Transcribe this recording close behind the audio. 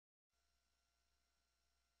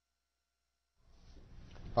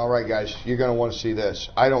All right, guys, you're going to want to see this.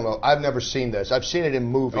 I don't know. I've never seen this. I've seen it in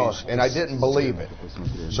movies, and I didn't believe it.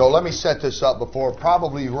 So let me set this up before.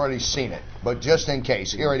 Probably you've already seen it, but just in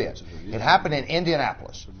case, here it is. It happened in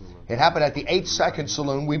Indianapolis. It happened at the 8 Second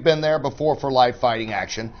Saloon. We've been there before for live fighting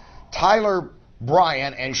action. Tyler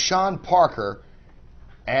Bryant and Sean Parker.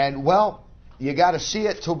 And, well, you got to see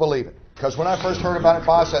it to believe it. Because when I first heard about it,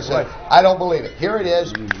 boss, I said, I don't believe it. Here it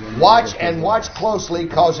is. Watch and watch closely,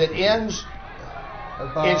 because it ends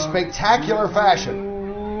in spectacular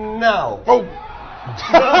fashion. Now. Oh.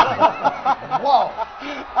 Whoa.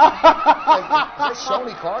 Is this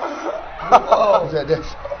Sony Carter? Whoa. Is that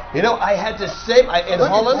this? You know, I had the same in Look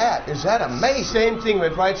Holland. at that. Is that amazing? Same thing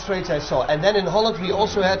with Right Straights I saw. And then in Holland we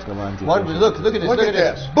also had one. Look at this. Look at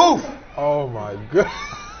this. Boof! Oh my God.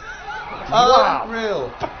 Wow.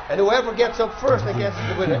 Unreal. And whoever gets up first, that gets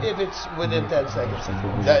the winner, if it's within 10 seconds.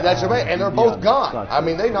 That's amazing. And they're both gone. I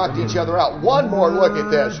mean, they knocked each other out. One more look at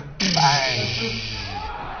this. Bang.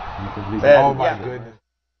 Oh my goodness.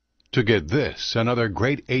 To get this and other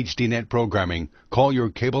great HDNet programming, call your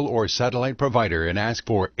cable or satellite provider and ask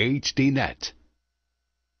for HDNet.